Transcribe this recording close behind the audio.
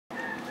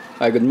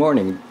Hi, good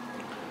morning.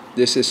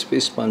 This is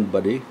Fish Pond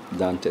Buddy,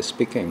 Dante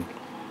speaking.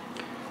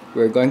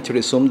 We're going to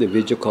resume the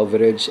video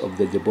coverage of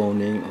the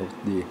deboning of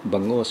the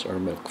bangus or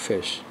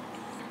milkfish.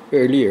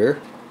 Earlier,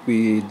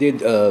 we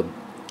did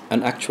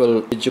an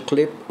actual video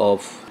clip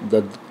of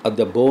the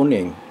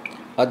deboning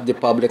at the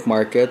public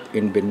market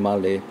in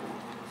Binmaley,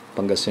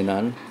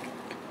 Pangasinan,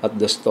 at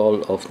the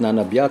stall of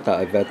Nana Biata,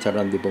 a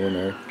veteran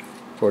deboner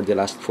for the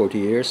last 40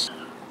 years,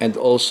 and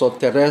also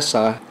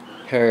Teresa,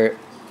 her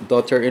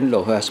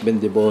daughter-in-law, who has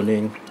been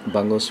deboning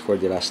bangus for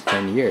the last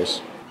 10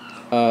 years.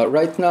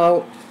 Right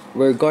now,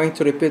 we're going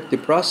to repeat the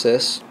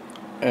process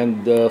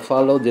and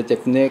follow the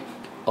technique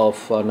of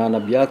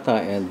Nana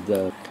Biata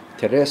and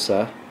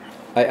Teresa.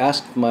 I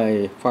asked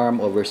my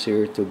farm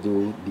overseer to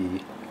do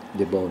the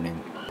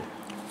deboning.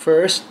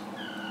 First,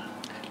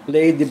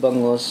 lay the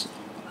bangus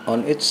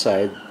on each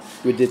side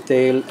with the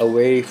tail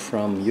away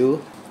from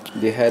you,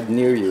 the head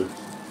near you.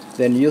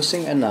 Then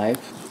using a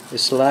knife,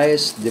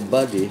 slice the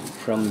body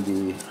from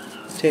the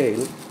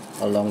tail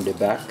along the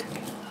back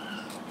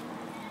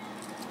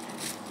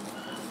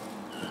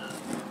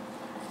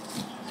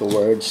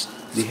towards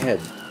the head,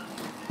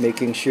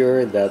 making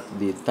sure that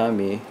the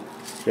tummy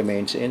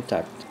remains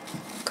intact.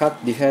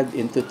 Cut the head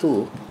into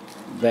two,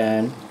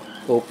 then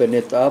open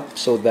it up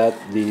so that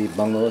the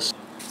bangus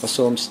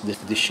assumes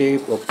the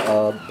shape of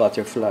a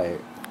butterfly.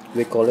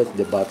 We call it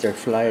the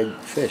butterfly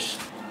fish.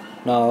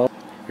 Now,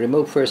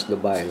 remove first the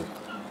bile,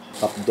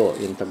 apdo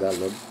in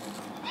Tagalog.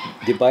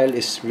 The bile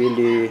is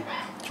really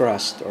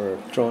thrust or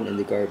thrown in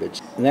the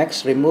garbage.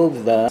 Next,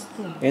 remove the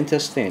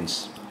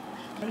intestines,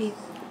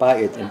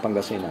 pait in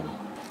Pangasinan,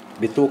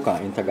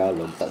 bituka in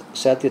Tagalog.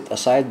 Set it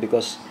aside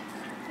because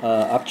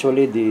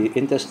actually the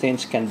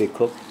intestines can be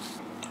cooked.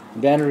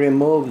 Then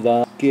remove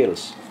the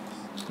gills.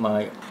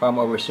 My farm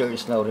overseer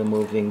is now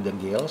removing the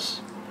gills,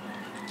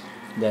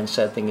 then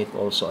setting it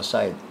also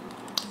aside.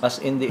 As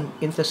in the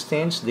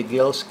intestines, the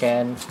gills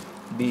can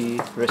be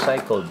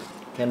recycled,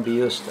 can be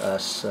used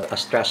as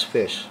trash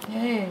fish,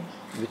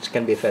 which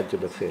can be fed to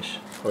the fish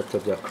or to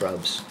the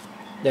crabs.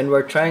 Then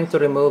we're trying to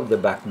remove the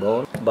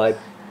backbone by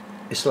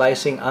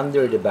slicing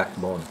under the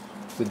backbone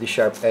with the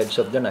sharp edge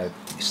of the knife.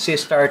 She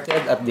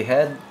started at the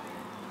head,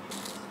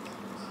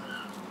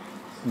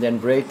 then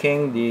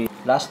breaking the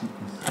last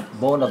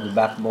bone of the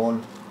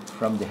backbone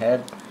from the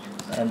head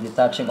and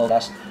detaching the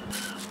last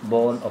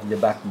bone of the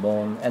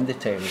backbone and the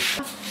tail.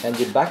 And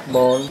the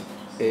backbone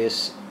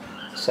is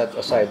set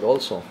aside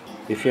also.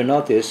 If you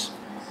notice,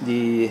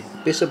 the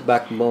piece of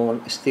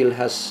backbone still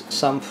has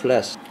some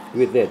flesh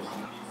with it.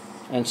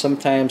 And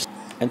sometimes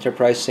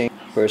enterprising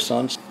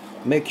persons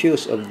make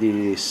use of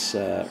this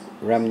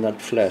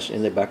remnant flesh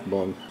in the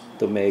backbone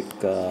to make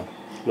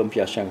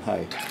lumpia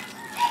Shanghai.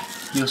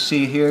 You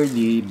see here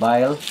the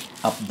bile,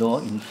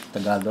 apdo in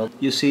Tagalog.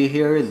 You see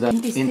here the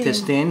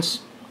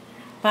intestines,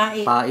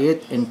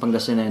 pait in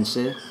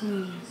Pangasinense,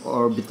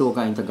 or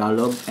bituka in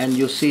Tagalog. And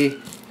you see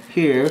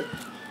here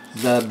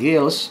the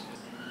gills,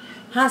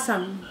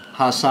 Hasang.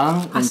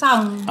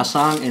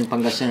 Asang in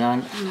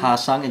Pangasinan,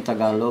 hasang in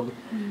Tagalog.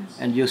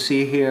 And you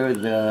see here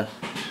the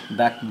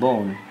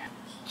backbone.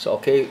 So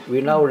okay,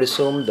 we now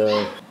resume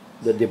the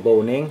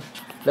deboning.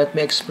 Let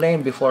me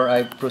explain before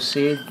I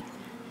proceed.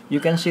 You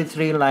can see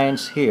three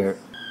lines here.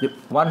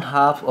 One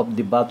half of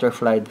the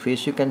butterfly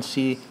fish, you can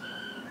see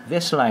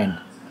this line.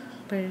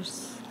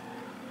 First.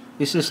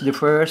 This is the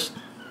first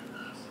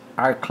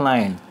arc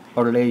line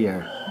or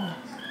layer.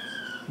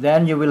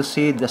 Then you will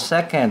see the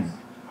second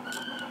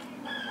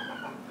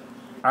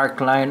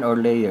arc line or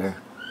layer.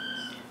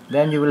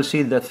 Then you will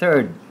see the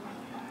third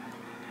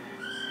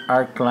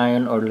arc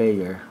line or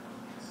layer.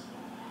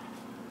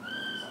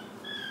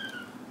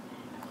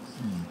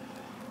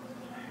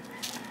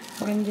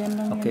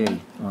 Okay.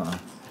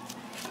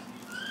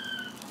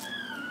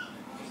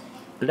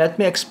 Let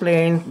me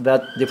explain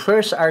that the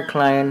first arc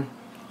line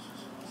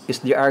is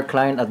the arc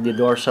line at the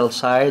dorsal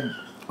side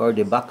or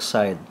the back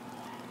side.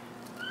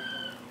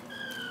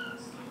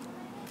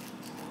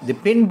 The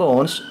pin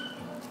bones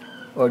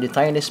or the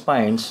tiny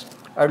spines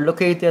are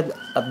located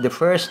at the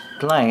first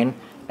line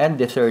and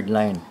the third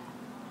line.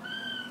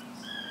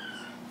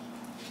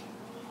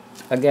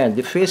 Again,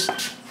 the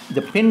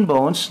pin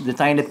bones, the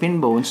tiny pin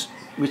bones,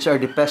 which are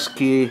the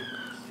pesky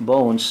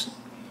bones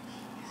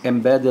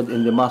embedded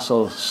in the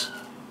muscles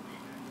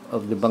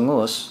of the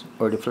bangus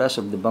or the flesh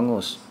of the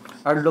bangus,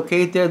 are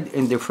located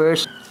in the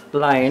first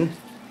line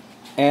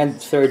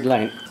and third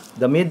line.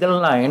 The middle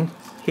line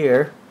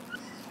here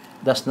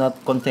does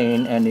not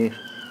contain any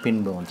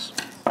pin bones.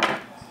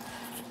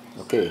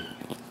 Okay.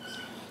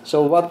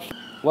 So what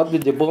the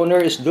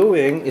deboner is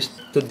doing is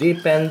to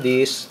deepen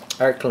this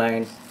arc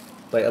line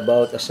by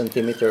about a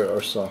centimeter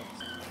or so.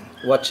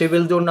 What she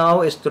will do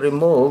now is to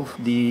remove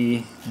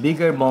the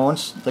bigger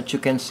bones that you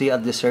can see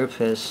at the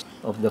surface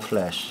of the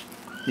flesh.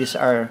 These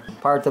are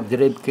part of the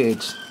rib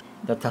cage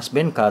that has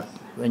been cut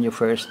when you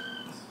first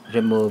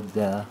remove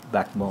the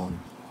backbone.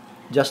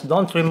 Just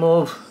don't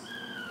remove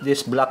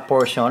this black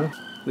portion,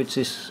 which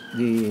is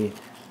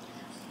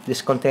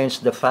this contains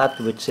the fat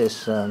which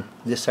is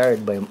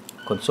desired by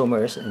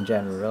consumers in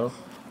general.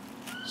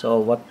 So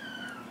what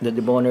the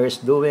deboner is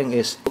doing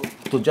is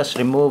to just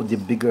remove the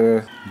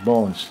bigger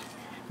bones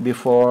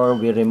before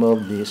we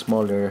remove the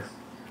smaller,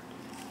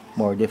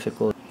 more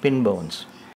difficult pin bones.